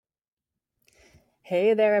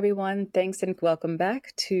Hey there, everyone. Thanks and welcome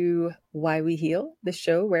back to Why We Heal, the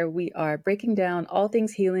show where we are breaking down all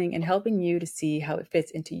things healing and helping you to see how it fits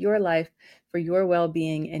into your life for your well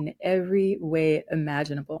being in every way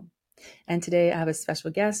imaginable. And today I have a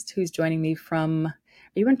special guest who's joining me from, are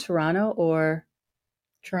you in Toronto or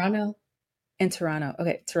Toronto. in Toronto?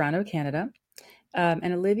 Okay, Toronto, Canada.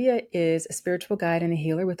 And Olivia is a spiritual guide and a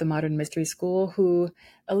healer with the Modern Mystery School, who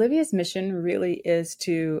Olivia's mission really is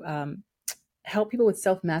to help people with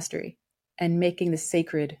self mastery and making the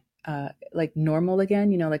sacred like normal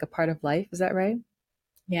again, like a part of life. Is that right?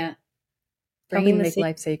 Yeah. Helping Bringing to the make same.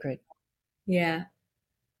 life sacred. Yeah.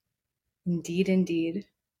 Indeed, indeed.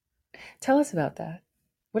 Tell us about that.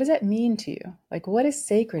 What does that mean to you? Like, what is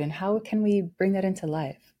sacred and how can we bring that into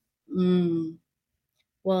life? Mm.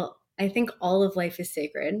 Well, I think all of life is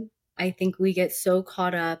sacred. I think we get so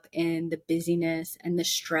caught up in the busyness and the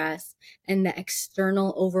stress and the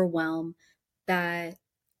external overwhelm that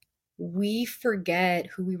we forget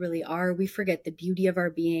who we really are. We forget the beauty of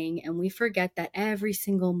our being, and we forget that every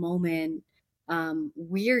single moment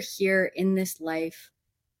we're here in this life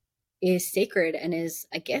is sacred and is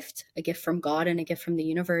a gift from God and a gift from the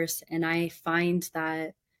universe. And I find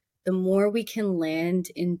that the more we can land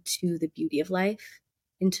into the beauty of life,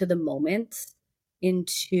 into the moments,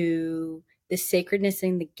 into the sacredness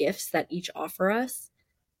and the gifts that each offer us,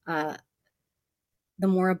 uh, the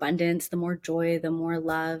more abundance, the more joy, the more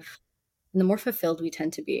love, and the more fulfilled we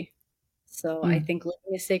tend to be. So I Mm. think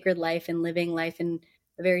living a sacred life and living life in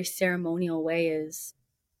a very ceremonial way is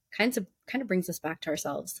kind of brings us back to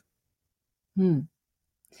ourselves. Hmm.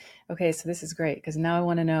 Okay, so this is great because now I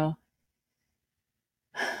want to know,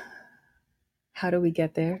 how do we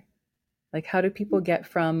get there? Like, how do people get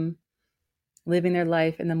from living their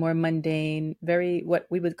life in the more mundane, very what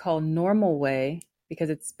we would call normal way, because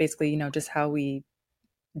it's basically, just how we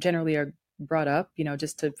generally are brought up,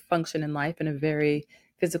 just to function in life in a very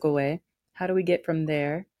physical way. How do we get from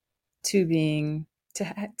there to being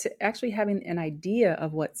to actually having an idea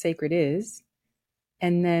of what sacred is,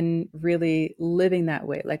 and then really living that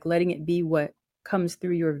way, like letting it be what comes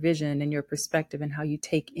through your vision and your perspective and how you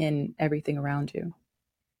take in everything around you.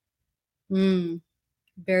 Mm,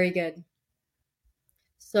 very good.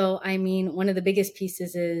 So, I mean, one of the biggest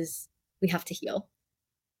pieces is we have to heal,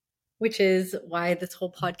 which is why this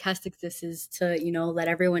whole podcast exists is to, let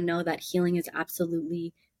everyone know that healing is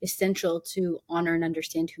absolutely essential to honor and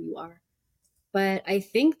understand who you are. But I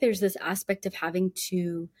think there's this aspect of having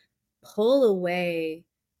to pull away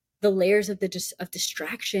the layers of of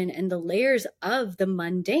distraction and the layers of the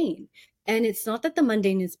mundane. And it's not that the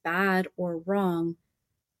mundane is bad or wrong.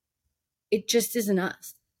 It just isn't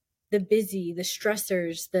us. The busy, the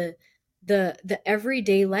stressors, the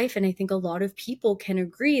everyday life. And I think a lot of people can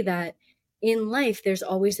agree that in life there's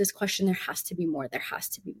always this question, there has to be more, there has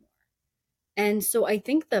to be more. And so I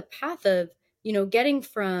think the path of, getting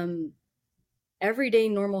from everyday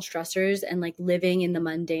normal stressors and like living in the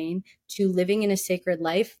mundane to living in a sacred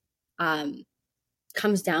life um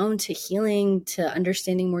comes down to healing, to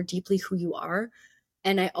understanding more deeply who you are.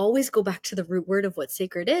 And I always go back to the root word of what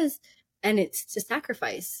sacred is, and it's to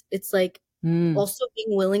sacrifice. It's like Mm, also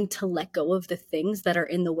being willing to let go of the things that are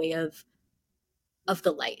in the way of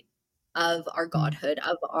the light, of our mm, godhood,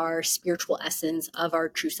 of our spiritual essence, of our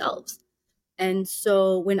true selves. And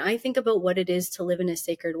so when I think about what it is to live in a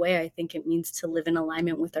sacred way, I think it means to live in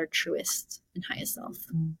alignment with our truest and highest self.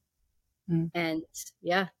 mm, mm, And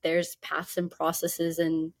yeah, there's paths and processes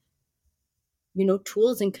and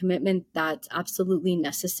tools and commitment that's absolutely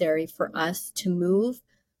necessary for us to move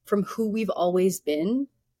from who we've always been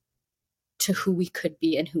to who we could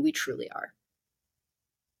be and who we truly are.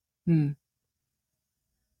 mm.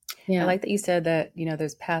 I Yeah. like that you said that,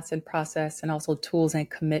 there's paths and process and also tools and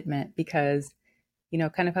commitment because,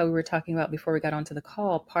 kind of how we were talking about before we got onto the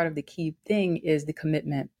call, part of the key thing is the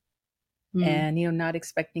commitment Mm. and, not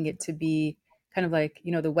expecting it to be kind of like,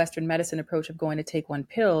 the Western medicine approach of going to take one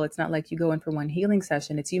pill. It's not like you go in for one healing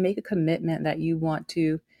session. It's you make a commitment that you want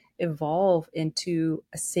to evolve into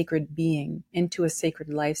a sacred being, into a sacred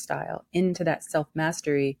lifestyle, into that self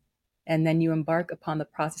mastery. And then you embark upon the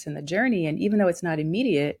process and the journey. And even though it's not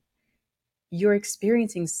immediate, you're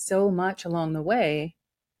experiencing so much along the way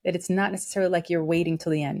that it's not necessarily like you're waiting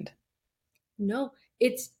till the end. No,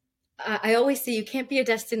 I always say you can't be a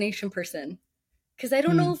destination person because I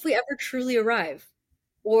don't know Mm, if we ever truly arrive,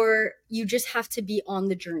 or you just have to be on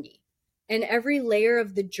the journey. And every layer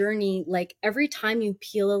of the journey, like every time you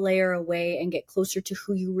peel a layer away and get closer to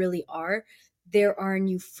who you really are, there are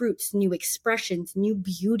new fruits, new expressions, new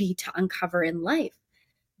beauty to uncover in life.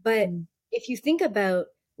 But mm, if you think about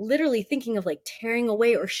literally thinking of like tearing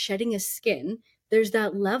away or shedding a skin, there's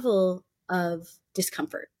that level of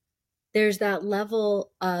discomfort. There's that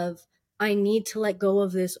level of, I need to let go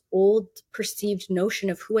of this old perceived notion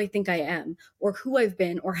of who I think I am, or who I've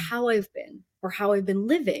been, or how I've been, or how I've been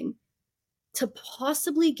living, to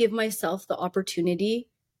possibly give myself the opportunity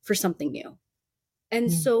for something new. And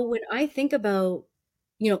Mm. so when I think about,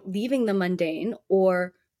 leaving the mundane,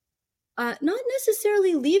 or not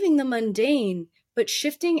necessarily leaving the mundane, but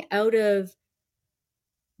shifting out of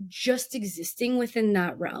just existing within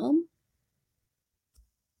that realm,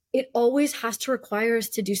 it always has to require us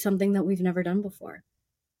to do something that we've never done before.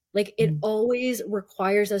 Like, it Mm. always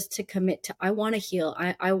requires us to commit to, I want to heal.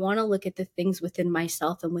 I want to look at the things within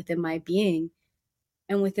myself and within my being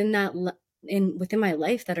and within that, within my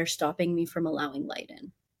life, that are stopping me from allowing light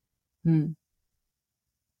in. Mm.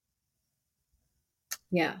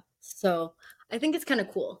 Yeah. So I think it's kind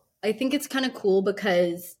of cool. I think it's kind of cool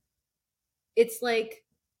because it's like,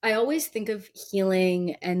 I always think of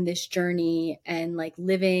healing and this journey and like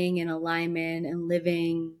living in alignment and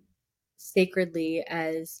living sacredly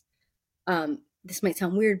as, this might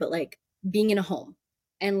sound weird, but like being in a home,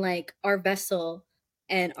 and like our vessel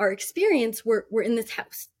and our experience, we're in this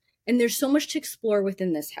house, and there's so much to explore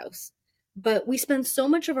within this house, but we spend so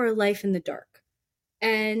much of our life in the dark,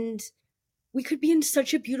 and we could be in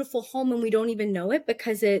such a beautiful home and we don't even know it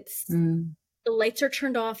because it's, Mm. the lights are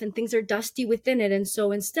turned off and things are dusty within it. And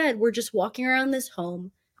so instead, we're just walking around this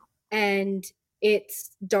home and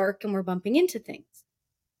it's dark and we're bumping into things.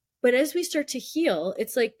 But as we start to heal,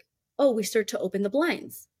 it's like, oh, we start to open the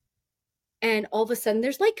blinds. And all of a sudden,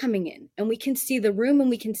 there's light coming in and we can see the room and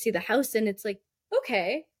we can see the house. And it's like,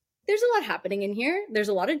 okay, there's a lot happening in here. There's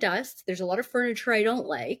a lot of dust. There's a lot of furniture I don't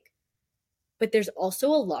like, but there's also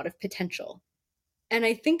a lot of potential. And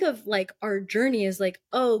I think of like our journey as like,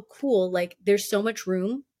 oh, cool. Like, there's so much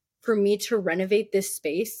room for me to renovate this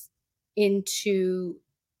space into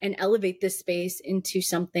and elevate this space into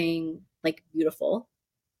something like beautiful,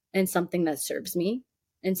 and something that serves me,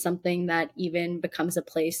 and something that even becomes a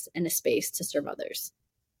place and a space to serve others.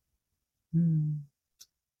 Mm.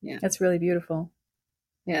 Yeah. That's really beautiful.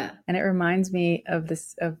 Yeah. And it reminds me of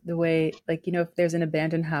this, of the way, like, if there's an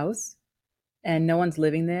abandoned house and no one's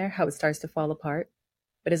living there, how it starts to fall apart.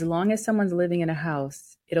 But as long as someone's living in a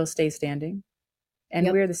house, it'll stay standing. And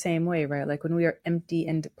Yep. we're the same way, right? Like when we are empty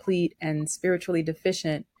and deplete and spiritually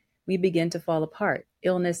deficient, we begin to fall apart.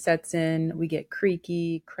 Illness sets in, we get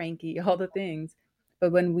creaky, cranky, all the things.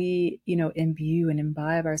 But when we, imbue and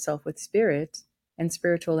imbibe ourselves with spirit and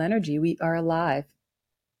spiritual energy, we are alive,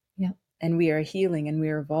 Yep. and we are healing, and we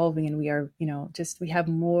are evolving, and we are, we have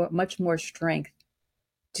much more strength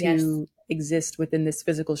Yes. to exist within this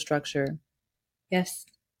physical structure. Yes.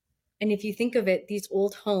 And if you think of it, these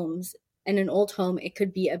old homes, and an old home, it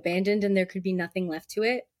could be abandoned and there could be nothing left to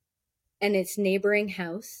it. And its neighboring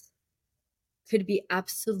house could be Mm-hmm.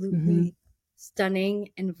 absolutely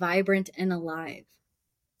stunning and vibrant and alive.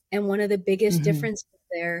 And one of the biggest Mm-hmm. differences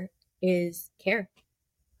there is care.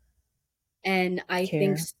 And I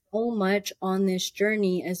think Care. so much on this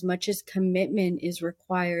journey, as much as commitment is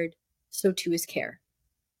required, so too is care.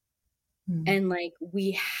 Mm. And like,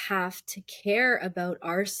 we have to care about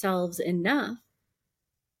ourselves enough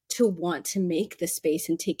to want to make the space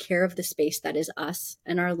and take care of the space that is us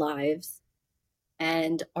and our lives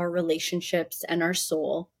and our relationships and our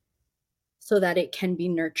soul, so that it can be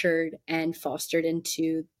nurtured and fostered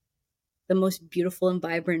into the most beautiful and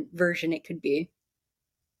vibrant version it could be.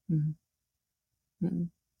 Mm. Mm.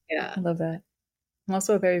 Yeah. I love that. I'm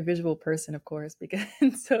also a very visual person, of course, because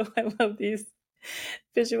so I love these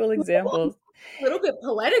visual examples. A little bit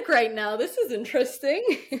poetic right now. This is interesting.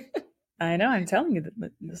 I know, I'm telling you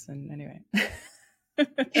that. Listen, anyway.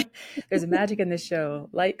 There's magic in this show.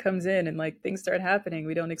 Light comes in and like things start happening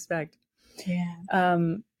we don't expect. Yeah.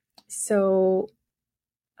 Um, so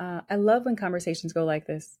I love when conversations go like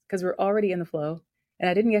this because we're already in the flow. And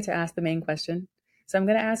I didn't get to ask the main question. So I'm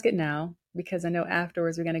going to ask it now because I know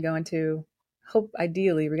afterwards we're going to go into, hope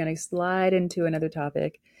ideally, we're going to slide into another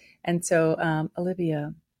topic. And so,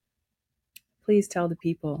 Olivia, please tell the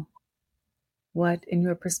people what, in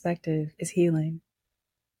your perspective, is healing.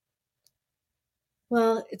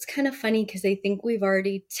 Well, it's kind of funny because I think we've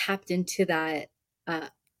already tapped into that uh,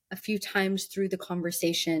 a few times through the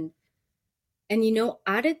conversation. And,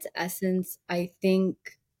 at its essence, I think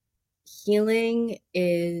healing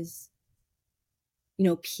is,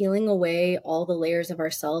 peeling away all the layers of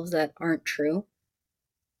ourselves that aren't true,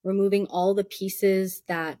 removing all the pieces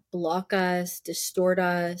that block us, distort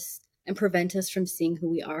us, and prevent us from seeing who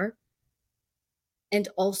we are. And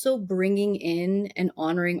also bringing in and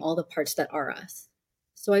honoring all the parts that are us.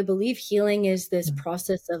 So I believe healing is this Mm,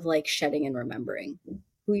 process of like shedding and remembering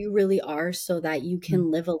who you really are so that you mm,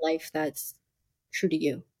 can live a life that's true to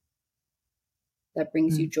you, that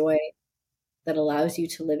brings you mm, joy, that allows you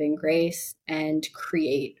to live in grace and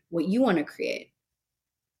create what you want to create.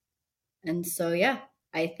 And so, yeah,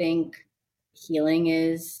 I think healing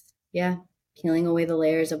is, yeah, peeling away the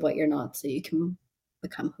layers of what you're not so you can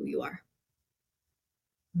become who you are.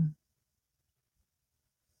 mm.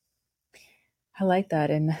 I like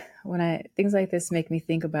that. And when things like this make me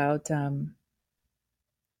think about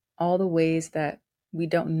all the ways that we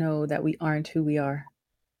don't know that we aren't who we are.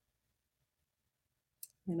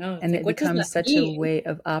 I know. It's And like, it what does becomes that such a mean? way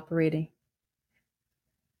of operating.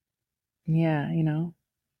 Yeah, you know.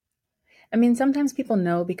 I mean, sometimes people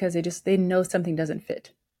know because they know something doesn't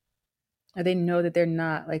fit. Or they know that they're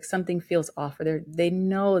not like something feels off or they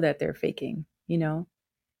know that they're faking, you know.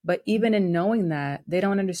 But even in knowing that, they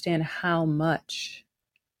don't understand how much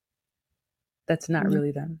that's not No,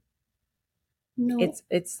 really them. no.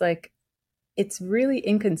 It's like it's really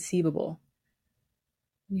inconceivable.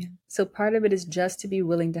 Yeah. So part of it is just to be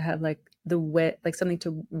willing to have like like something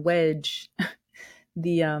to wedge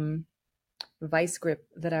the vice grip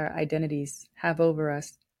that our identities have over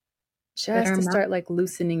us, That just are to mouth. start like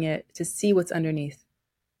loosening it to see what's underneath.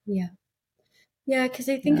 Yeah. Yeah. Cause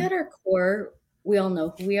I think Yeah. at our core, we all know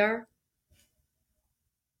who we are.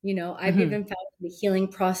 I've Hmm. even found the healing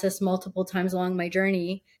process multiple times along my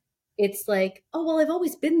journey. It's like, oh, well, I've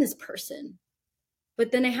always been this person.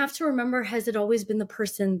 But then I have to remember, has it always been the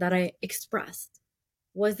person that I expressed?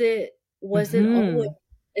 Was it always Hmm.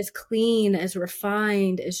 as clean, as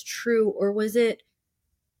refined, as true, or was it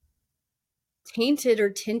tainted or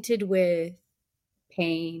tinted with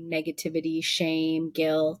pain, negativity, shame,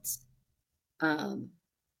 guilt, um,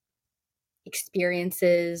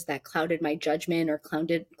 experiences that clouded my judgment or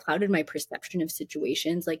clouded my perception of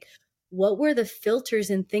situations? Like, what were the filters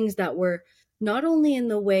and things that were not only in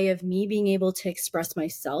the way of me being able to express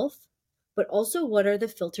myself, but also what are the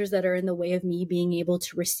filters that are in the way of me being able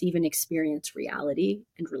to receive and experience reality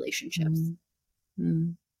and relationships? Hmm.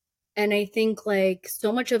 Hmm. And I think like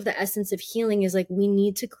so much of the essence of healing is like we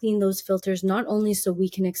need to clean those filters, not only so we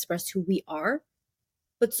can express who we are,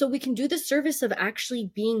 but so we can do the service of actually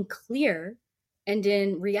being clear and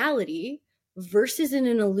in reality versus in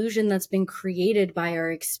an illusion that's been created by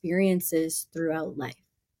our experiences throughout life.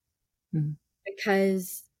 Hmm.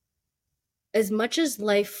 Because as much as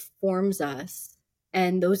life forms us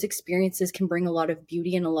and those experiences can bring a lot of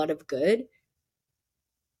beauty and a lot of good,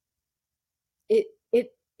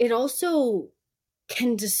 it also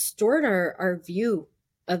can distort our view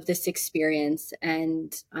of this experience.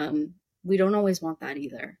 And we don't always want that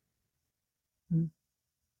either. Hmm.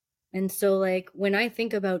 And so, like, when I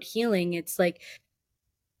think about healing, it's like,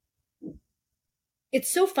 it's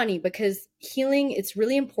so funny because healing, it's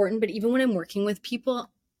really important. But even when I'm working with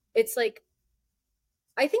people, it's like,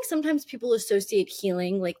 I think sometimes people associate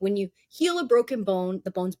healing, like when you heal a broken bone,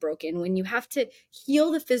 the bone's broken. When you have to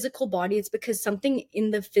heal the physical body, it's because something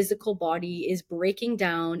in the physical body is breaking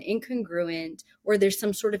down, incongruent, or there's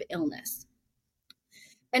some sort of illness.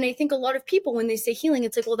 And I think a lot of people, when they say healing,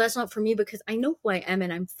 it's like, well, that's not for me because I know who I am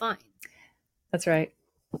and I'm fine. That's right.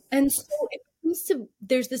 And so it comes to,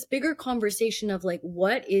 there's this bigger conversation of like,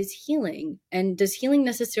 what is healing? And does healing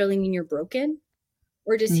necessarily mean you're broken?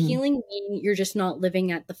 Or does Hmm. healing mean you're just not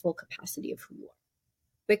living at the full capacity of who you are?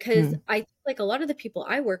 Because Hmm. I think like a lot of the people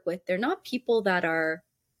I work with, they're not people that are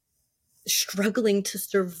struggling to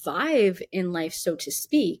survive in life, so to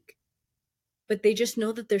speak, but they just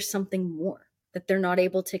know that there's something more that they're not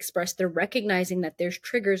able to express. They're recognizing that there's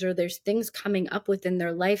triggers or there's things coming up within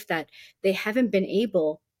their life that they haven't been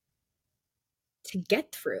able to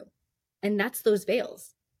get through. And that's those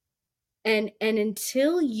veils. And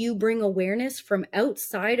until you bring awareness from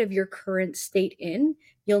outside of your current state in,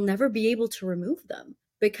 you'll never be able to remove them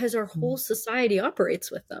because our Hmm. whole society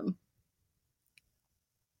operates with them.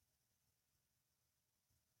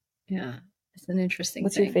 Yeah, it's an interesting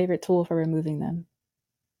What's your thing. favorite tool for removing them?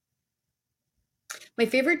 My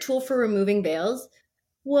favorite tool for removing veils,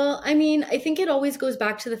 well, I mean, I think it always goes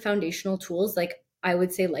back to the foundational tools. Like I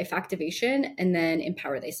would say life activation and then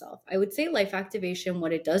empower thyself. I would say life activation,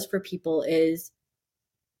 what it does for people is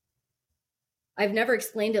I've never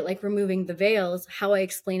explained it like removing the veils. How I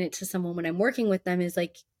explain it to someone when I'm working with them is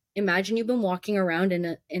like, imagine you've been walking around in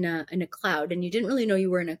a cloud and you didn't really know you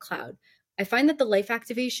were in a cloud. I find that the life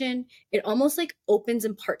activation, it almost like opens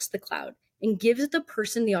and parts the cloud and gives the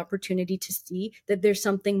person the opportunity to see that there's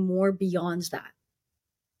something more beyond that.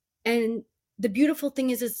 And the beautiful thing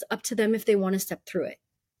is it's up to them if they want to step through it.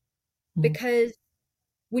 Hmm. Because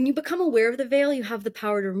when you become aware of the veil, you have the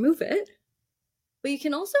power to remove it, but you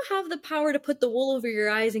can also have the power to put the wool over your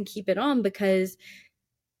eyes and keep it on, because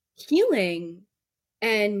healing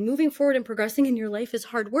and moving forward and progressing in your life is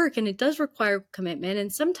hard work, and it does require commitment.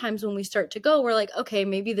 And sometimes when we start to go, we're like, okay,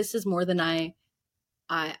 maybe this is more than I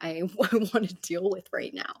want to deal with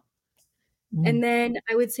right now. Mm. And then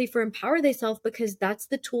I would say for empower thyself, because that's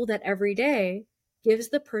the tool that every day gives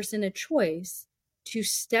the person a choice to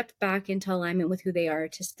step back into alignment with who they are,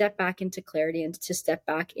 to step back into clarity, and to step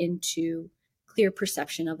back into clear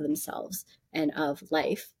perception of themselves and of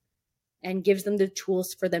life, and gives them the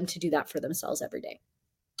tools for them to do that for themselves every day.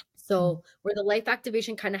 Mm. So where the life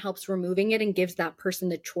activation kind of helps removing it and gives that person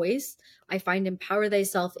the choice, I find empower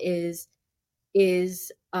thyself is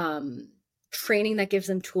training that gives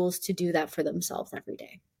them tools to do that for themselves every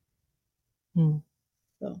day. Mm.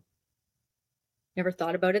 So never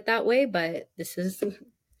thought about it that way, but this is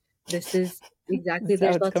exactly, That's how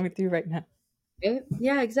there's it's lots coming through right now. of it.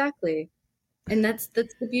 Yeah, exactly. And that's the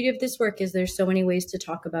beauty of this work, is there's so many ways to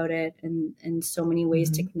talk about it, and so many ways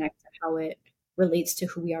to Hmm. connect to how it relates to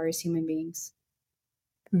who we are as human beings.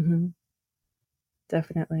 Hmm.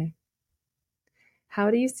 Definitely.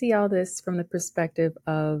 How do you see all this from the perspective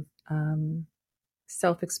of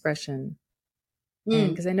self-expression? And Mm.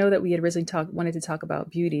 because I know that we had originally wanted to talk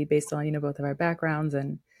about beauty based on, both of our backgrounds,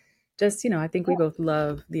 and just, I think we both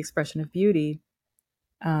love the expression of beauty.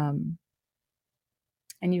 Um,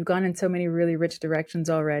 and you've gone in so many really rich directions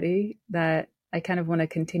already that I kind of want to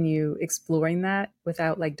continue exploring that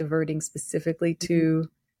without like diverting specifically to,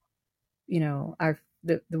 our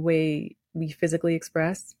the way we physically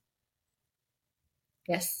express.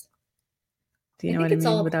 Yes. Do you I know think what I it's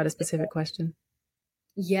all mean? a part Without a of it. specific question.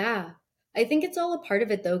 Yeah. I think it's all a part of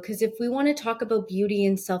it though, because if we want to talk about beauty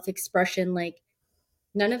and self-expression, like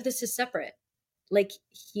none of this is separate. Like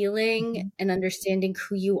healing Mm-hmm. and understanding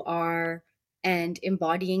who you are and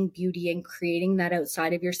embodying beauty and creating that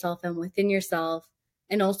outside of yourself and within yourself,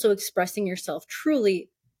 and also expressing yourself truly,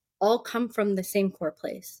 all come from the same core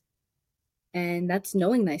place. And that's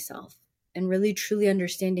knowing thyself and really truly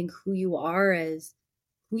understanding who you are as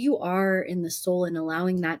who you are in the soul, and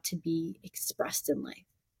allowing that to be expressed in life.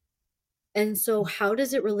 And so, how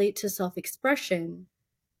does it relate to self expression?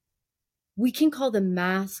 We can call them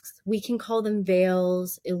masks, we can call them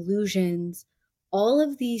veils, illusions, all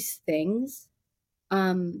of these things.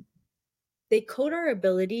 Um, they code our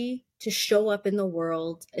ability to show up in the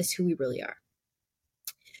world as who we really are.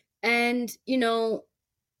 And,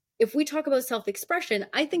 if we talk about self expression,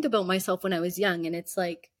 I think about myself when I was young, and it's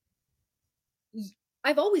like,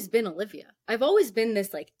 I've always been Olivia. I've always been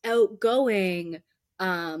this like outgoing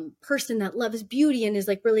person that loves beauty and is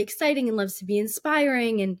like really exciting and loves to be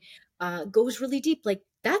inspiring and goes really deep. Like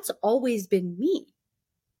that's always been me.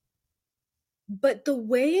 But the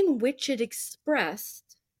way in which it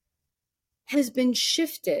expressed has been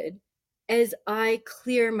shifted as I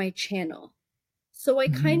clear my channel. So I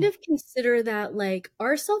kind Mm-hmm. of consider that like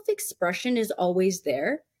our self expression is always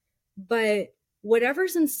there, but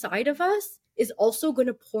whatever's inside of us is also going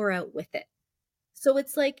to pour out with it. So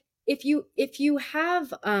it's like if you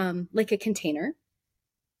have like a container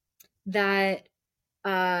that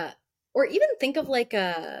or even think of like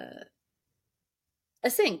a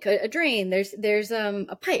sink, a drain, there's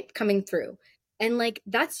a pipe coming through, and like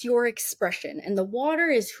that's your expression, and the water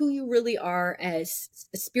is who you really are as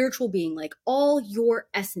a spiritual being, like all your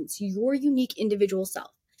essence, your unique individual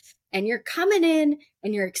self. And you're coming in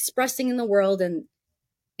and you're expressing in the world, and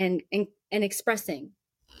expressing.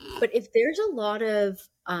 But if there's a lot of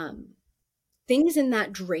things in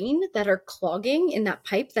that drain that are clogging, in that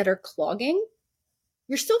pipe that are clogging,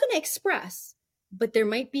 you're still going to express, but there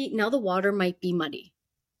might be, now the water might be muddy.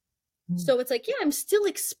 So it's like, yeah, I'm still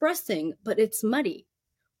expressing, but it's muddy.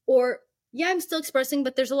 Or, yeah, I'm still expressing,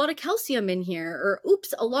 but there's a lot of calcium in here. Or,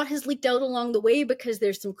 oops, a lot has leaked out along the way because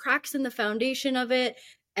there's some cracks in the foundation of it.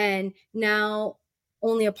 And now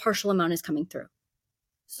only a partial amount is coming through.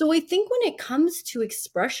 So I think when it comes to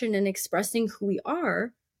expression and expressing who we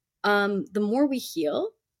are, the more we heal,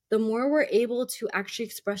 the more we're able to actually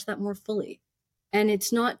express that more fully. And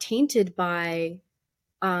it's not tainted by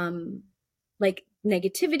um, like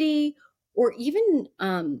negativity or even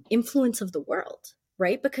influence of the world,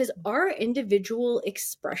 right? Because our individual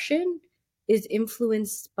expression is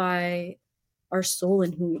influenced by our soul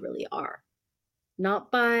and who we really are,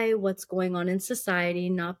 not by what's going on in society,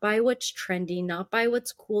 not by what's trendy, not by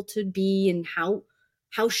what's cool to be and how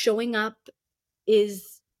showing up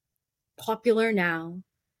is popular now.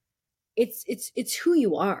 It's who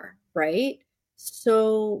you are, right?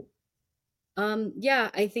 So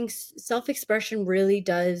Yeah, I think self-expression really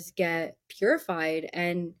does get purified,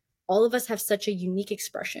 and all of us have such a unique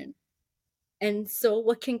expression. And so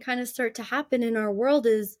what can kind of start to happen in our world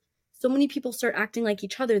is so many people start acting like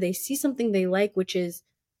each other. They see something they like, which is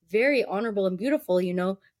very honorable and beautiful, you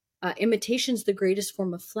know. Imitation's the greatest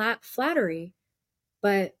form of flattery,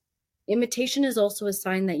 but imitation is also a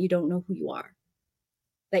sign that you don't know who you are,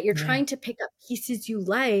 that you're Yeah. trying to pick up pieces you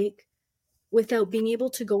like without being able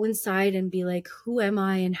to go inside and be like, who am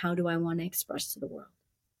I and how do I want to express to the world?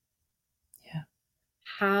 Yeah.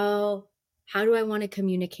 How how do I want to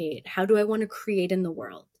communicate? How do I want to create in the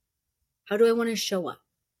world? How do I want to show up?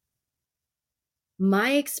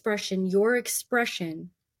 My expression, your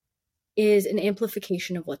expression is an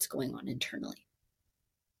amplification of what's going on internally.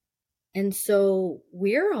 And so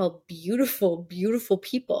we're all beautiful, beautiful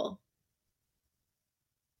people,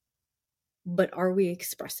 but are we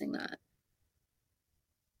expressing that?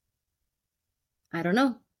 I don't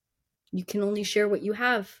know. You can only share what you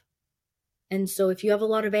have. And so if you have a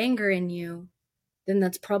lot of anger in you, then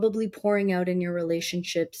that's probably pouring out in your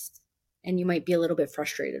relationships and you might be a little bit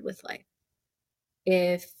frustrated with life.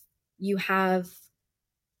 If you have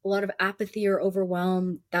a lot of apathy or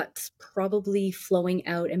overwhelm, that's probably flowing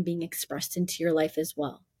out and being expressed into your life as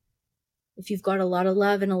well. If you've got a lot of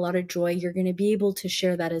love and a lot of joy, you're going to be able to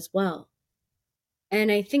share that as well.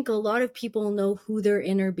 And I think a lot of people know who their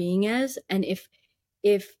inner being is. And if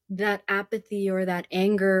that apathy or that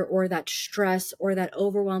anger or that stress or that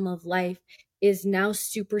overwhelm of life is now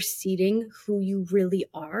superseding who you really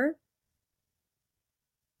are,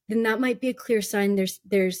 then that might be a clear sign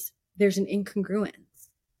there's an incongruence.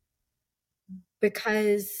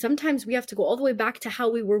 Because sometimes we have to go all the way back to how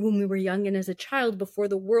we were when we were young and as a child before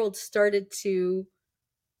the world started to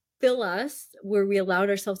fill us, where we allowed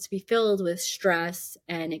ourselves to be filled with stress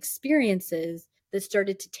and experiences that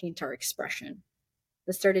started to taint our expression,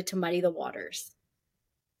 that started to muddy the waters.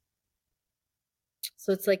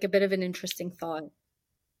 So it's like a bit of an interesting thought.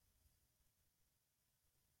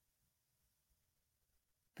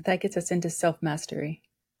 But that gets us into self mastery.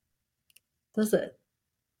 Does it?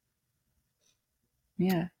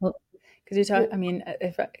 Yeah. Well, Because you talk, I well, mean,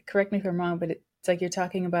 if correct me if I'm wrong, but it's like you're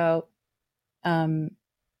talking about um,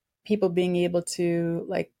 people being able to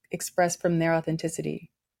like express from their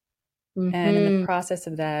authenticity. And in the mm-hmm. process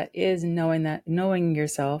of that is knowing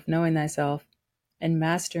yourself, knowing thyself, and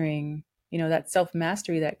mastering, that self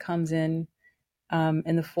mastery that comes in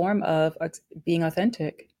the form of being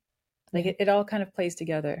authentic. Like Yeah. it all kind of plays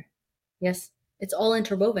together. Yes. It's all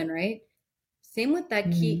interwoven, right? Same with that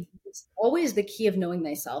Mm, key. It's always the key of knowing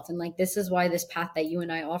thyself. And like, this is why this path that you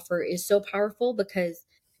and I offer is so powerful because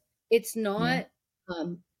it's yeah. not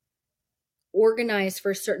um, organized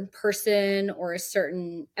for a certain person or a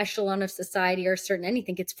certain echelon of society or a certain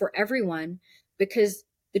anything. It's for everyone because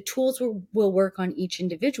the tools will work on each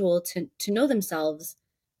individual to know themselves.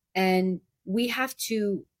 And we have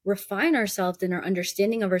to refine ourselves in our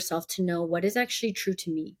understanding of ourselves to know what is actually true to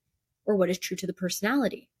me or what is true to the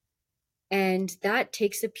personality. And that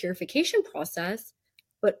takes a purification process,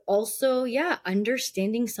 but also, yeah,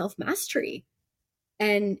 understanding self mastery.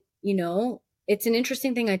 And, it's an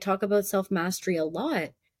interesting thing. I talk about self mastery a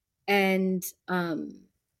lot. And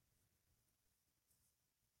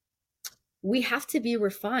we have to be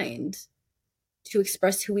refined to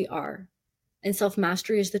express who we are. And self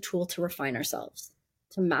mastery is the tool to refine ourselves,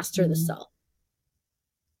 to master the Mm, self.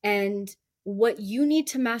 And what you need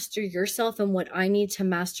to master yourself and what I need to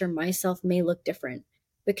master myself may look different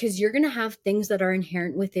because you're going to have things that are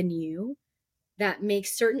inherent within you that make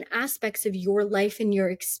certain aspects of your life and your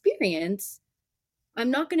experience,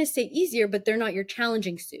 I'm not going to say easier, but they're not your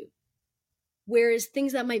challenging suit. Whereas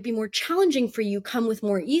things that might be more challenging for you come with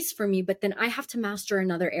more ease for me, but then I have to master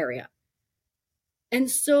another area. And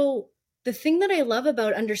so the thing that I love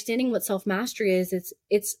about understanding what self-mastery is,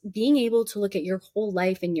 it's being able to look at your whole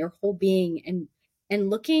life and your whole being and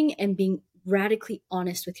looking and being radically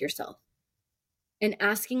honest with yourself and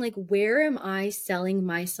asking like, where am I selling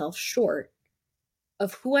myself short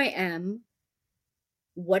of who I am,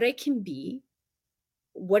 what I can be,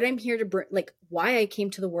 what I'm here to bring, like why I came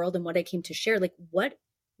to the world and what I came to share, like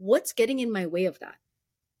what's getting in my way of that?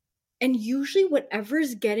 And usually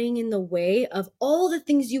whatever's getting in the way of all the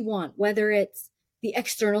things you want, whether it's the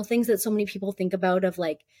external things that so many people think about of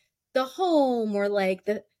like the home or like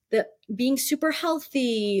the being super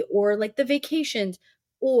healthy or like the vacations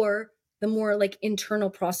or the more like internal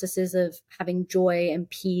processes of having joy and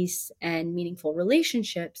peace and meaningful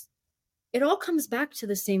relationships, it all comes back to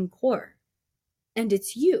the same core and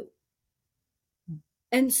it's you.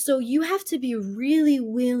 And so you have to be really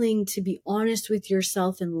willing to be honest with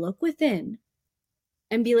yourself and look within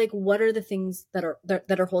and be like, what are the things that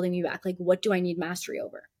are holding me back? Like, what do I need mastery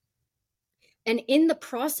over? And in the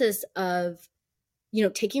process of,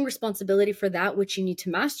 taking responsibility for that which you need to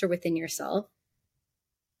master within yourself,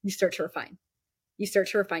 you start to refine. You start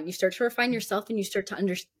to refine. You start to refine yourself, and you start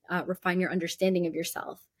to refine your understanding of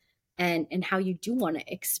yourself and how you do want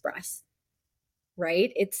to express.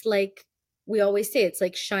 Right? It's like we always say, it's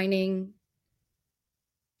like shining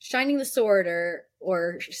the sword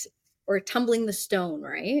or tumbling the stone,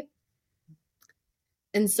 right?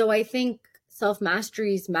 And so I think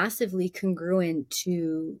self-mastery is massively congruent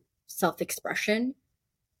to self-expression.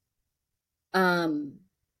 And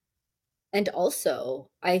also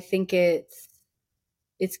I think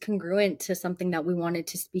it's congruent to something that we wanted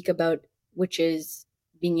to speak about, which is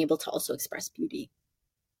being able to also express beauty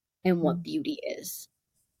and what beauty is.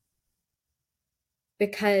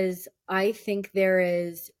 Because I think there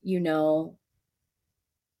is,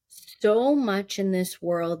 so much in this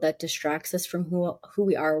world that distracts us from who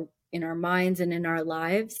we are in our minds and in our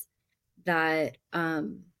lives, that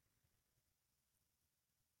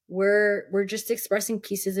we're just expressing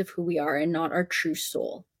pieces of who we are and not our true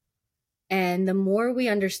soul. And the more we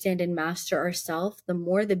understand and master ourselves, the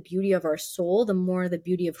more the beauty of our soul, the more the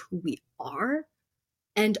beauty of who we are,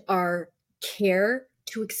 and our care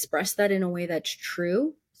to express that in a way that's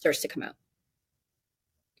true starts to come out.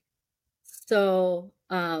 So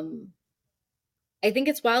I think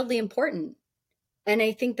it's wildly important. And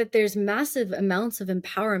I think that there's massive amounts of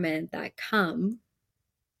empowerment that come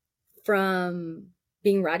from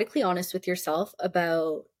being radically honest with yourself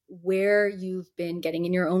about where you've been getting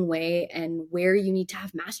in your own way and where you need to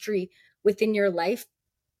have mastery within your life,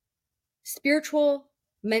 spiritual,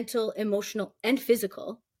 mental, emotional, and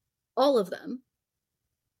physical, all of them.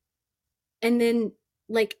 And then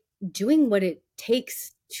like doing what it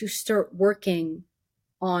takes to start working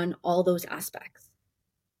on all those aspects.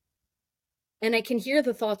 And I can hear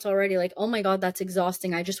the thoughts already, like, oh my God, that's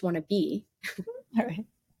exhausting. I just want to be. All right.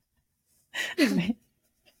 Right.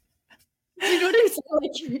 You know what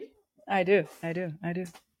I'm saying? I do.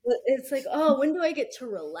 It's like, oh, when do I get to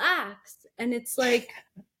relax? And it's like,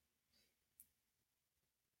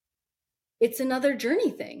 it's another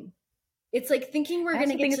journey thing. It's like thinking we're going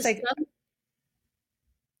to get to some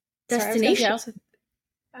destination.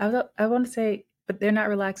 I want to say, but they're not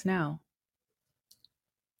relaxed now.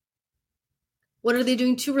 What are they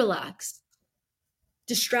doing to relax?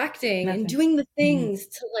 Distracting. Nothing. And doing the things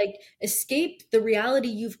to like escape the reality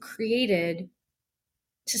you've created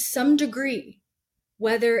to some degree,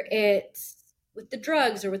 whether it's with the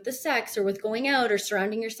drugs or with the sex or with going out or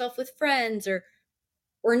surrounding yourself with friends or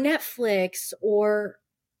Netflix or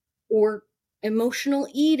emotional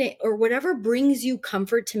eating or whatever brings you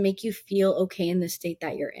comfort to make you feel okay in the state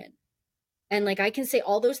that you're in. And like, I can say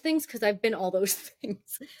all those things because I've been all those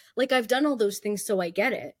things. Like, I've done all those things, so I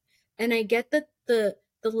get it. And I get that the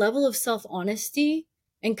level of self-honesty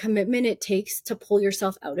and commitment it takes to pull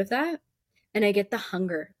yourself out of that. And I get the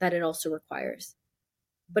hunger that it also requires.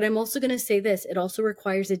 But I'm also going to say this, it also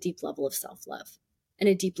requires a deep level of self-love and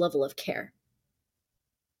a deep level of care.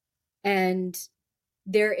 And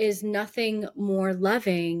there is nothing more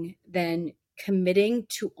loving than committing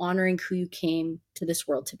to honoring who you came to this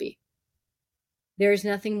world to be. There is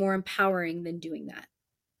nothing more empowering than doing that.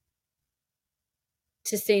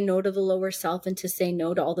 To say no to the lower self and to say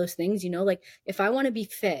no to all those things, like if I want to be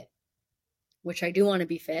fit, which I do want to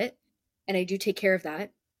be fit, and I do take care of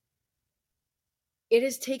that, it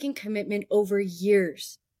is taking commitment over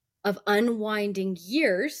years of unwinding,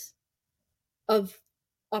 years of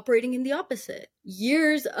operating in the opposite,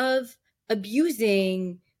 years of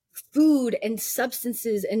abusing food and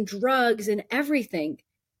substances and drugs and everything.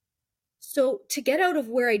 So to get out of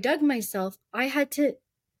where I dug myself, I had to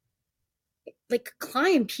like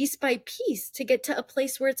climb piece by piece to get to a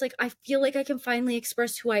place where it's like, I feel like I can finally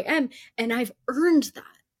express who I am. And I've earned that.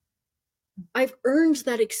 I've earned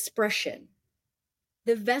that expression.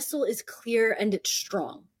 The vessel is clear and it's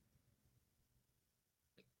strong.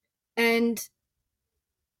 And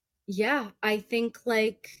yeah, I think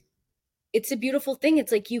like it's a beautiful thing.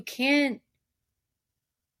 It's like you can't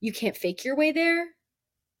fake your way there.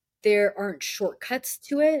 There aren't shortcuts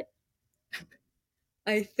to it.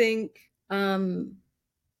 I think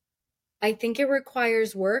it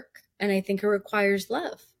requires work, and I think it requires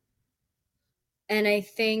love. And I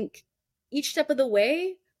think each step of the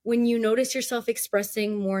way, when you notice yourself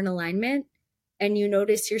expressing more in alignment and you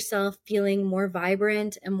notice yourself feeling more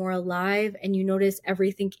vibrant and more alive, and you notice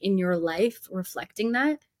everything in your life reflecting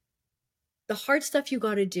that, the hard stuff you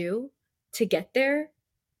got to do to get there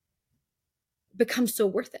becomes so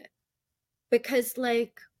worth it. Because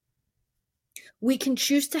like We can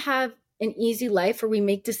choose to have an easy life where we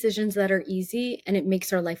make decisions that are easy and it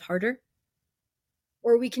makes our life harder.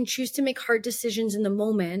 Or we can choose to make hard decisions in the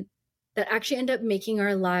moment that actually end up making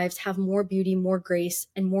our lives have more beauty, more grace,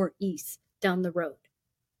 and more ease down the road.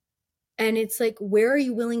 And it's like, where are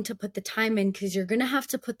you willing to put the time in? Because you're going to have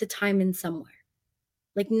to put the time in somewhere.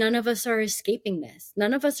 Like, none of us are escaping this.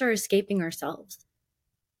 None of us are escaping ourselves.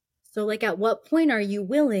 So, like, at what point are you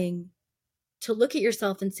willing to look at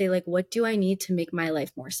yourself and say, like, what do I need to make my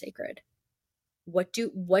life more sacred? What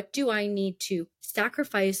do I need to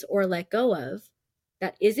sacrifice or let go of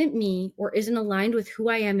that isn't me or isn't aligned with who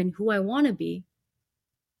I am and who I want to be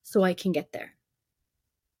so I can get there?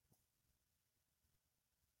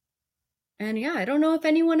 And yeah, I don't know if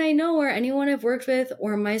anyone I know or anyone I've worked with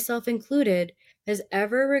or myself included has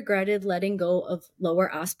ever regretted letting go of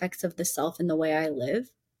lower aspects of the self in the way I live,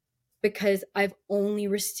 because I've only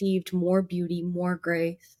received more beauty, more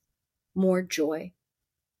grace, more joy,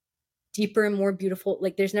 deeper and more beautiful.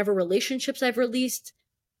 Like, there's never relationships I've released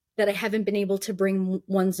that I haven't been able to bring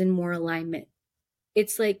ones in more alignment.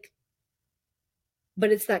 It's like,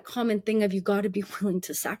 but it's that common thing of, you got to be willing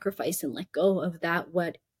to sacrifice and let go of that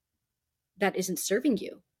isn't serving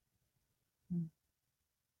you.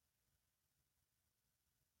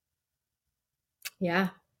 Yeah.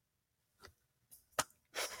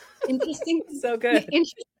 Interesting. So good.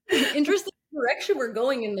 Interesting direction we're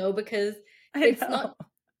going in, though, because I it's know. not,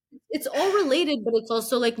 it's all related, but it's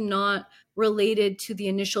also like not related to the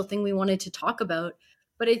initial thing we wanted to talk about.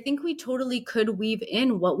 But I think we totally could weave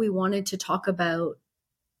in what we wanted to talk about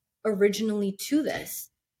originally to this.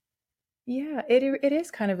 Yeah, it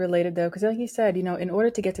is kind of related though, because like you said, in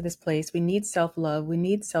order to get to this place, we need self-love, we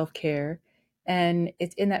need self-care, and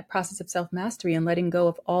it's in that process of self-mastery and letting go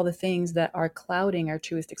of all the things that are clouding our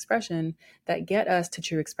truest expression that get us to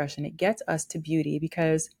true expression. It gets us to beauty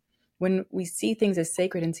because when we see things as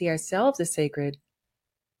sacred and see ourselves as sacred,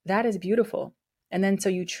 that is beautiful. And then so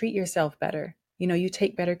you treat yourself better. You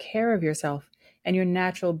take better care of yourself, and your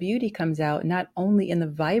natural beauty comes out not only in the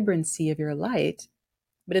vibrancy of your light,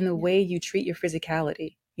 but in the Yeah. way you treat your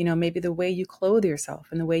physicality, maybe the way you clothe yourself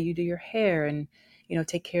and the way you do your hair and,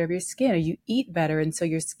 take care of your skin, or you eat better. And so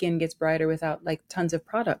your skin gets brighter without like tons of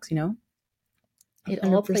products. It all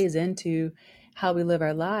 100%. plays into how we live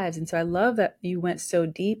our lives. And so I love that you went so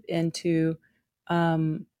deep into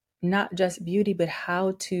not just beauty, but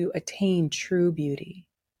how to attain true beauty,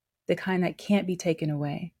 the kind that can't be taken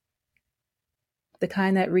away, the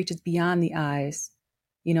kind that reaches beyond the eyes,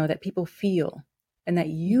 that people feel and that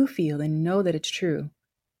you feel and know that it's true.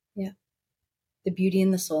 Yeah. The beauty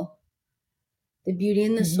in the soul. The beauty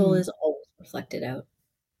in the soul Mm-hmm. is always reflected out.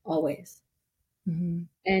 Always. Mm-hmm.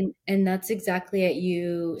 And that's exactly it.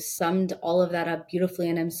 You summed all of that up beautifully.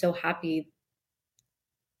 And I'm so happy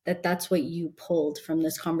that that's what you pulled from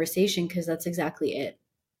this conversation, because that's exactly it.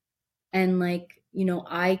 And like,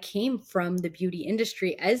 I came from the beauty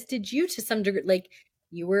industry, as did you to some degree. Like,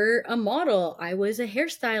 you were a model, I was a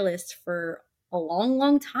hairstylist for a long,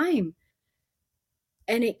 long time.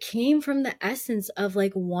 And it came from the essence of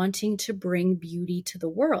like wanting to bring beauty to the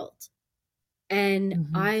world. And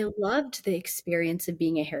Mm-hmm. I loved the experience of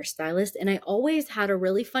being a hairstylist. And I always had a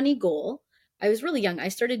really funny goal. I was really young. I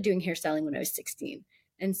started doing hairstyling when I was 16.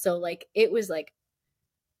 And so, like, it was like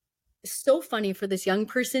so funny for this young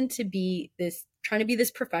person to be this, trying to be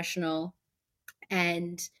this professional.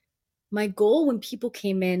 And my goal when people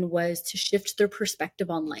came in was to shift their perspective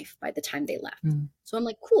on life by the time they left. Mm-hmm. So I'm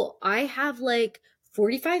like, cool, I have like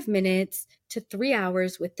 45 minutes to 3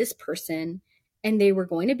 hours with this person, and they were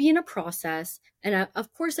going to be in a process. And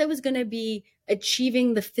of course, I was going to be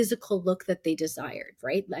achieving the physical look that they desired,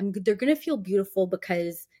 right? They're going to feel beautiful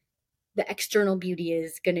because the external beauty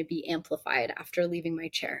is going to be amplified after leaving my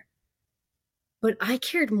chair. But I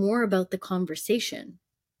cared more about the conversation,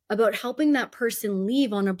 about helping that person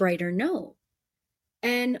leave on a brighter note.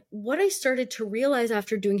 And what I started to realize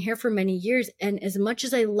after doing hair for many years, and as much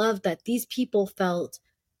as I loved that these people felt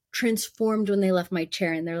transformed when they left my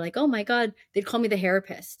chair, and they're like, oh my God, they'd call me the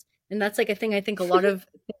hairapist. And that's like a thing I think a lot of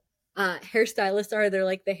hairstylists are. They're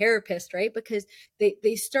like the hairapist, right? Because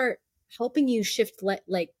they start helping you shift,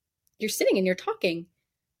 like you're sitting and you're talking.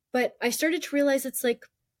 But I started to realize it's like,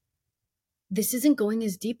 this isn't going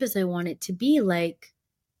as deep as I want it to be. Like,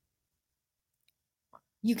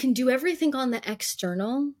 you can do everything on the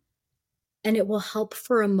external and it will help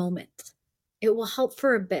for a moment. It will help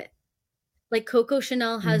for a bit. Like Coco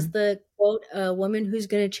Chanel has Mm-hmm. the quote, a woman who's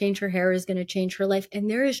going to change her hair is going to change her life. And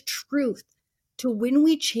there is truth to when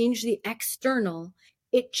we change the external,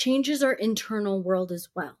 it changes our internal world as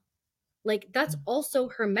well. Like, that's also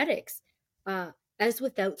hermetics, as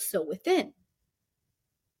without, so within.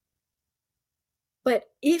 But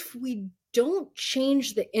if we don't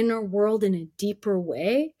change the inner world in a deeper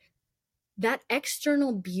way, that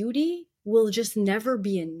external beauty will just never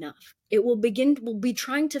be enough. We'll be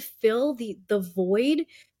trying to fill the void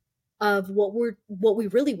of what we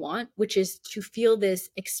really want, which is to feel this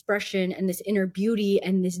expression and this inner beauty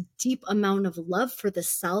and this deep amount of love for the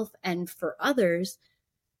self and for others.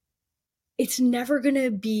 It's never going to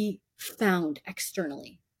be found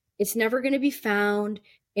externally. It's never going to be found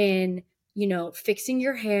in, fixing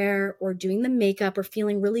your hair or doing the makeup or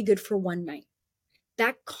feeling really good for one night.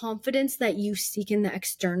 That confidence that you seek in the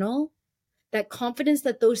external, that confidence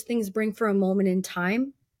that those things bring for a moment in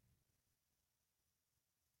time,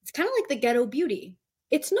 it's kind of like the ghetto beauty.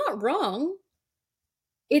 It's not wrong.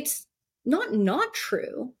 It's not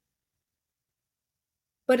true,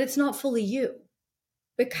 but it's not fully you.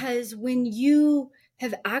 Because when you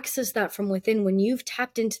have accessed that from within, when you've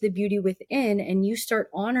tapped into the beauty within and you start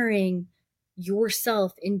honoring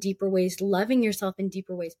yourself in deeper ways, loving yourself in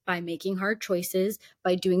deeper ways by making hard choices,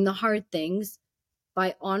 by doing the hard things,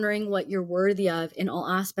 by honoring what you're worthy of in all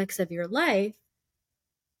aspects of your life,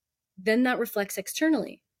 then that reflects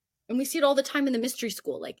externally. And we see it all the time in the mystery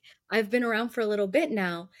school. Like, I've been around for a little bit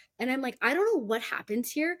now, and I'm like, I don't know what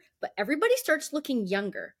happens here, but everybody starts looking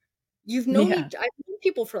younger. You've known me, Yeah, I've known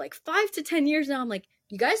people for like 5 to 10 years now. I'm like,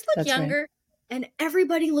 you guys look that's right. younger, and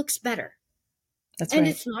everybody looks better. That's And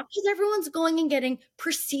right. it's not because everyone's going and getting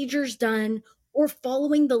procedures done or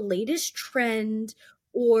following the latest trend,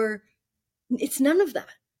 or it's none of that.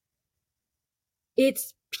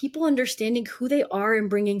 It's people understanding who they are and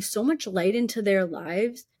bringing so much light into their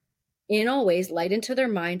lives in all ways, light into their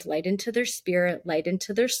mind, light into their spirit, light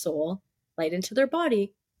into their soul, light into their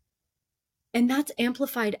body. And that's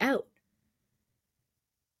amplified out.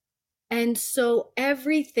 And so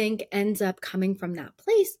everything ends up coming from that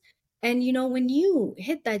place. And when you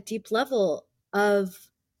hit that deep level of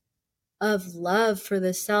love for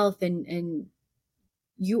the self and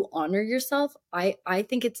you honor yourself, I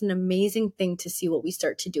think it's an amazing thing to see what we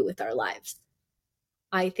start to do with our lives.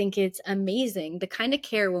 I think it's amazing the kind of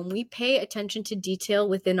care when we pay attention to detail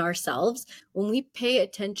within ourselves, when we pay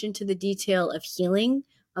attention to the detail of healing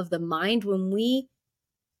of the mind, when we,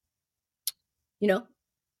 you know,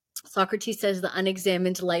 Socrates says the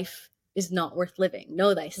unexamined life is not worth living.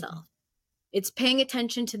 Know thyself. It's paying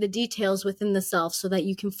attention to the details within the self so that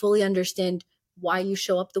you can fully understand why you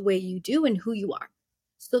show up the way you do and who you are.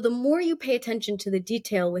 So the more you pay attention to the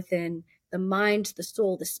detail within the mind, the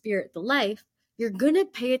soul, the spirit, the life, you're going to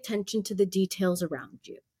pay attention to the details around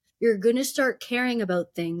you. You're going to start caring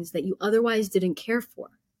about things that you otherwise didn't care for.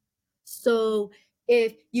 So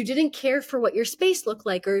if you didn't care for what your space looked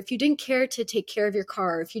like, or if you didn't care to take care of your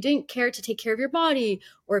car, or if you didn't care to take care of your body,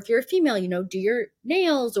 or if you're a female, do your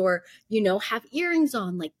nails or, have earrings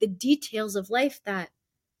on, like the details of life that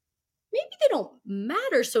maybe they don't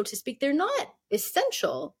matter, so to speak. They're not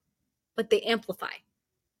essential, but they amplify.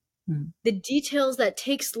 Mm. The details that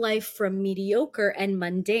takes life from mediocre and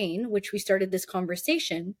mundane, which we started this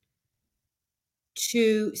conversation,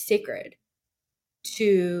 to sacred,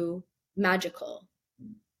 to magical,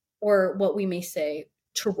 or what we may say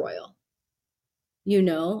to royal,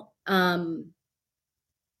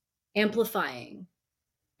 amplifying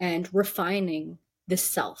and refining the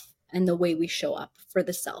self and the way we show up for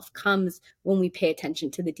the self comes when we pay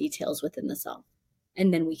attention to the details within the self,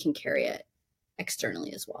 and then we can carry it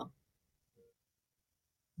externally as well.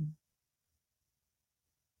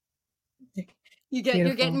 You're getting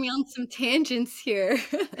Beautiful. me on some tangents here.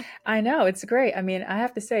 I know, it's great. I mean, I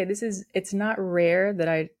have to say, it's not rare that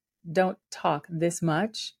I don't talk this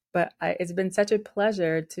much, but it's been such a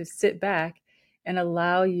pleasure to sit back and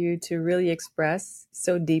allow you to really express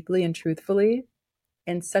so deeply and truthfully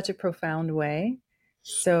in such a profound way.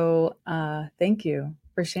 So, thank you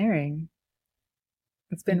for sharing.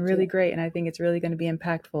 It's been Thank really you. great. And I think it's really going to be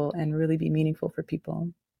impactful and really be meaningful for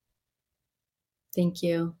people. Thank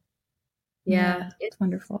you. Yeah, Yeah, it's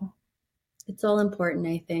wonderful. it's all important,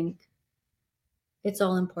 I think. It's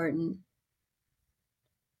all important.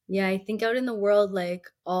 Yeah, I think out in the world, like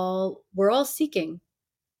we're all seeking.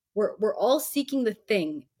 We're all seeking the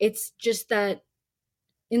thing. It's just that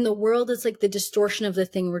in the world, it's like the distortion of the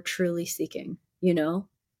thing we're truly seeking,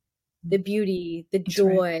 the beauty, the That's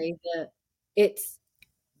right. joy, it's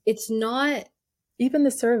it's not Even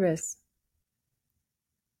the service,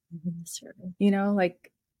 even the service.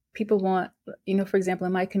 like people want, for example,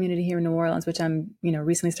 in my community here in New Orleans, which I'm,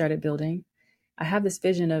 recently started building, I have this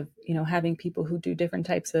vision of, having people who do different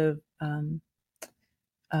types of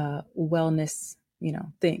wellness,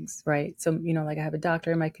 things, right? So, like I have a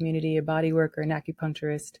doctor in my community, a body worker, an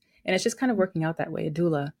acupuncturist, and it's just kind of working out that way, a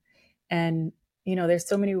doula. And there's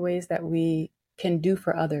so many ways that we can do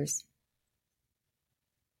for others.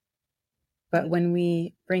 But Yep. when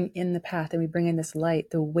we bring in the path and we bring in this light,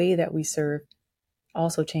 the way that we serve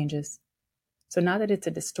also changes. So, not that it's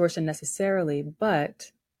a distortion necessarily,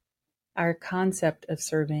 but our concept of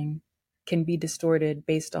serving can be distorted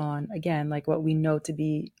based on, again, like what we know to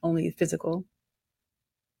be only physical.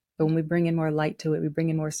 But when we bring in more light to it, we bring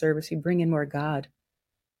in more service, we bring in more God.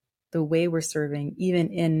 The way we're serving,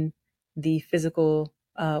 even in the physical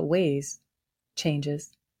ways,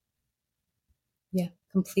 changes. Yeah,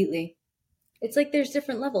 completely. It's like there's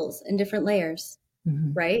different levels and different layers,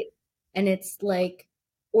 Mm-hmm. right? And it's like,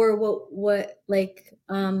 or like,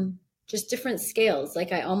 just different scales.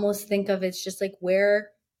 Like I almost think of it's just like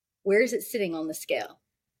where is it sitting on the scale?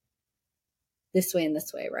 This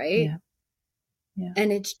way, right? Yeah. Yeah.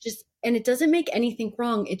 And it's just, and it doesn't make anything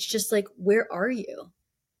wrong. It's just like, where are you?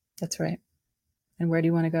 That's right. And where do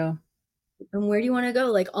you want to go? And where do you want to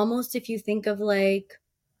go? Like almost if you think of like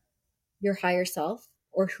your higher self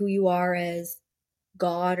or who you are as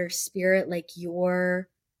God or spirit, like your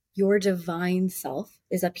divine self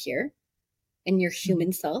is up here and your Mm-hmm.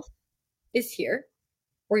 human self is here,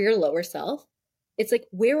 or your lower self. It's like,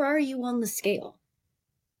 where are you on the scale?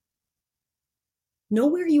 Know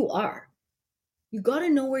where you are. You got to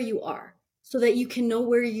know where you are so that you can know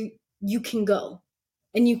where you can go,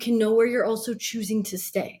 and you can know where you're also choosing to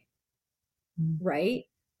stay, Mm-hmm. right?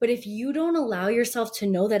 But if you don't allow yourself to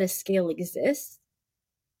know that a scale exists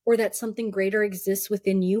or that something greater exists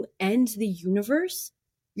within you and the universe,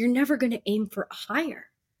 you're never going to aim for higher.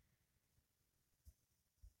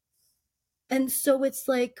 And so it's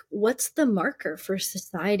like, what's the marker for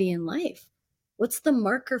society and life? What's the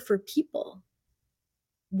marker for people?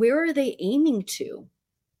 Where are they aiming to?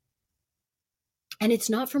 And it's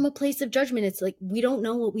not from a place of judgment. It's like, we don't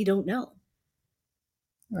know what we don't know.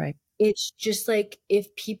 Right. It's just like,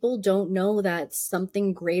 if people don't know that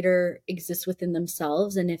something greater exists within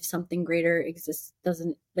themselves, and if something greater exists,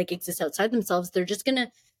 doesn't like exist outside themselves, they're just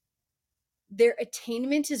gonna, their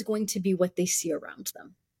attainment is going to be what they see around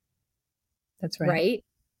them. That's right. Right.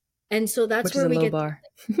 And so that's Which is where a we low get, bar.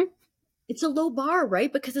 it's a low bar,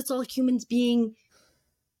 right? Because it's all humans being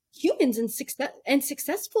humans and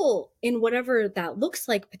successful in whatever that looks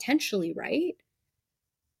like potentially, right?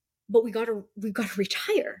 But we gotta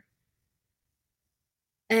retire.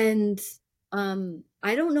 And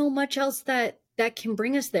I don't know much else that can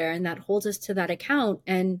bring us there and that holds us to that account.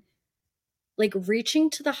 And like reaching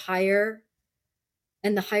to the higher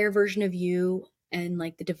and the higher version of you and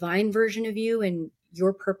like the divine version of you and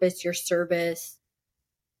your purpose, your service,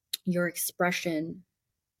 your expression,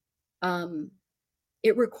 um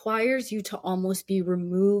it requires you to almost be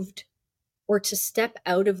removed or to step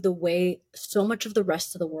out of the way so much of the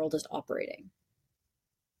rest of the world is operating.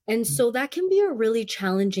 And Mm-hmm. so that can be a really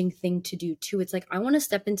challenging thing to do too. It's like, I want to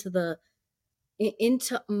step into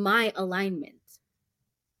my alignment,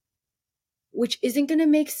 which isn't going to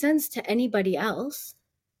make sense to anybody else.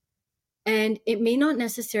 And it may not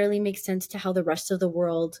necessarily make sense to how the rest of the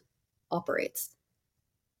world operates.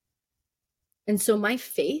 And so my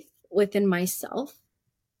faith within myself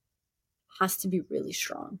has to be really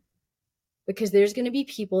strong, because there's going to be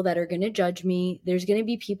people that are going to judge me. There's going to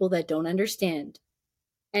be people that don't understand.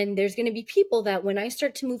 And there's going to be people that when I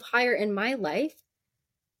start to move higher in my life,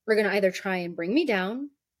 are going to either try and bring me down,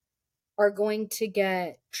 are going to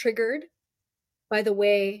get triggered by the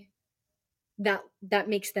way that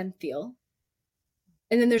makes them feel.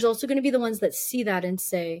 And then there's also going to be the ones that see that and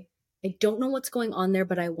say, I don't know what's going on there,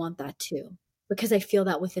 but I want that too, because I feel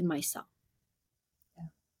that within myself. Yeah.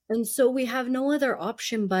 And so we have no other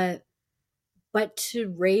option but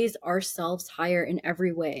to raise ourselves higher in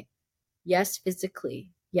every way. Yes,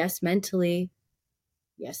 physically. Yes, mentally.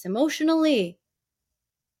 Yes, emotionally.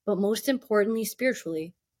 But most importantly,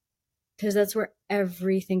 spiritually, because that's where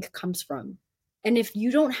everything comes from. And if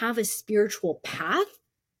you don't have a spiritual path,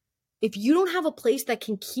 if you don't have a place that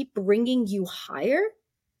can keep bringing you higher,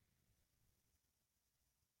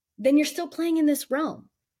 then you're still playing in this realm.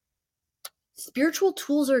 Spiritual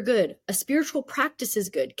tools are good. A spiritual practice is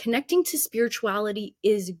good. Connecting to spirituality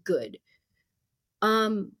is good.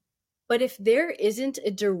 Um, but if there isn't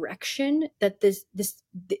a direction that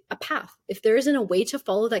a path, if there isn't a way to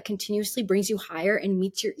follow that continuously brings you higher and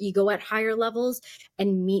meets your ego at higher levels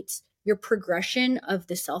and meets your progression of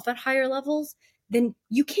the self at higher levels, then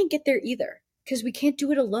you can't get there either, because we can't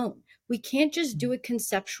do it alone. We can't just do it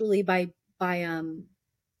conceptually by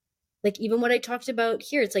like even what I talked about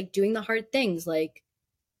here. It's like doing the hard things, like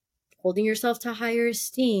holding yourself to higher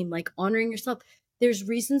esteem, like honoring yourself. There's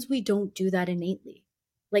reasons we don't do that innately.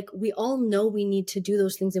 Like we all know we need to do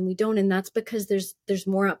those things and we don't. And that's because there's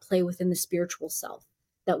more at play within the spiritual self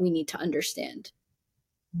that we need to understand.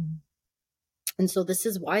 Mm. And so this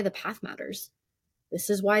is why the path matters. This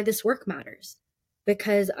is why this work matters.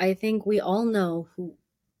 Because I think we all know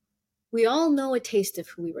a taste of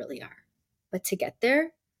who we really are. But to get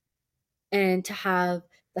there and to have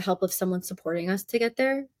the help of someone supporting us to get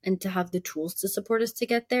there and to have the tools to support us to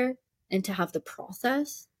get there and to have the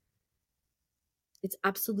process, it's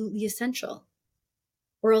absolutely essential.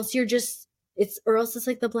 Or else it's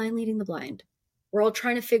like the blind leading the blind. We're all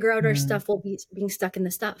trying to figure out our stuff while being stuck in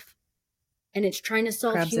the stuff. And it's trying to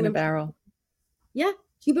solve Crabs in a barrel.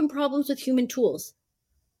 human problems with human tools.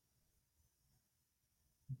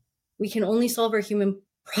 We can only solve our human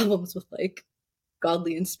problems with like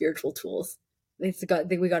godly and spiritual tools. We got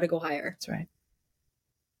to go higher. That's right.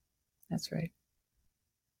 That's right.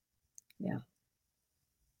 Yeah.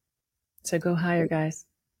 So go higher, guys.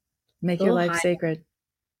 Make Go your life higher. sacred.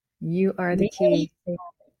 You are the key.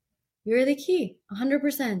 You're the key.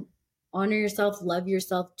 100%. Honor yourself, love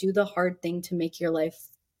yourself, do the hard thing to make your life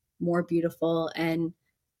more beautiful, and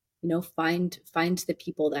find the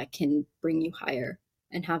people that can bring you higher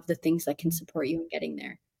and have the things that can support you in getting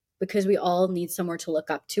there. Because we all need somewhere to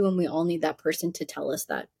look up to, and we all need that person to tell us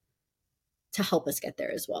that, to help us get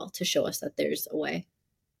there as well, to show us that there's a way.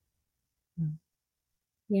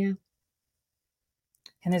 Yeah.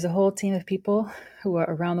 And there's a whole team of people who are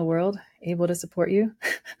around the world able to support you,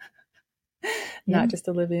 not just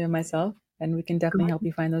Olivia and myself. And we can definitely help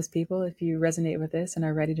you find those people if you resonate with this and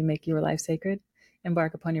are ready to make your life sacred.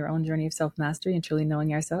 Embark upon your own journey of self-mastery and truly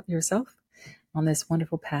knowing yourself on this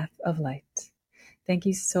wonderful path of light. Thank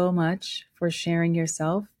you so much for sharing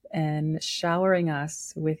yourself and showering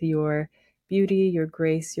us with your beauty, your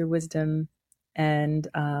grace, your wisdom, and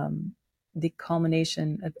the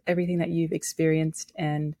culmination of everything that you've experienced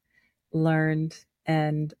and learned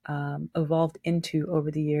and evolved into over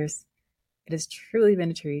the years. It has truly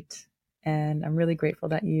been a treat, and I'm really grateful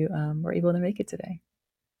that you were able to make it today.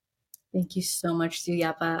 Thank you so much,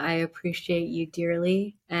 Suyapa. I appreciate you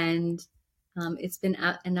dearly, and it's been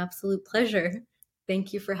an absolute pleasure.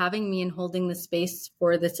 Thank you for having me and holding the space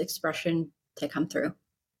for this expression to come through.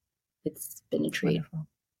 It's been a treat. Wonderful.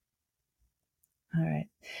 All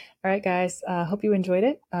right, guys. Hope you enjoyed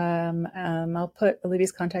it. I'll put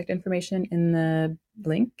Olivia's contact information in the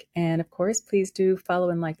link, and of course, please do follow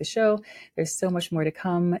and like the show. There's so much more to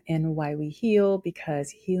come in Why We Heal, because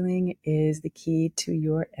healing is the key to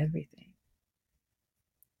your everything.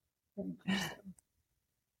 Very much so.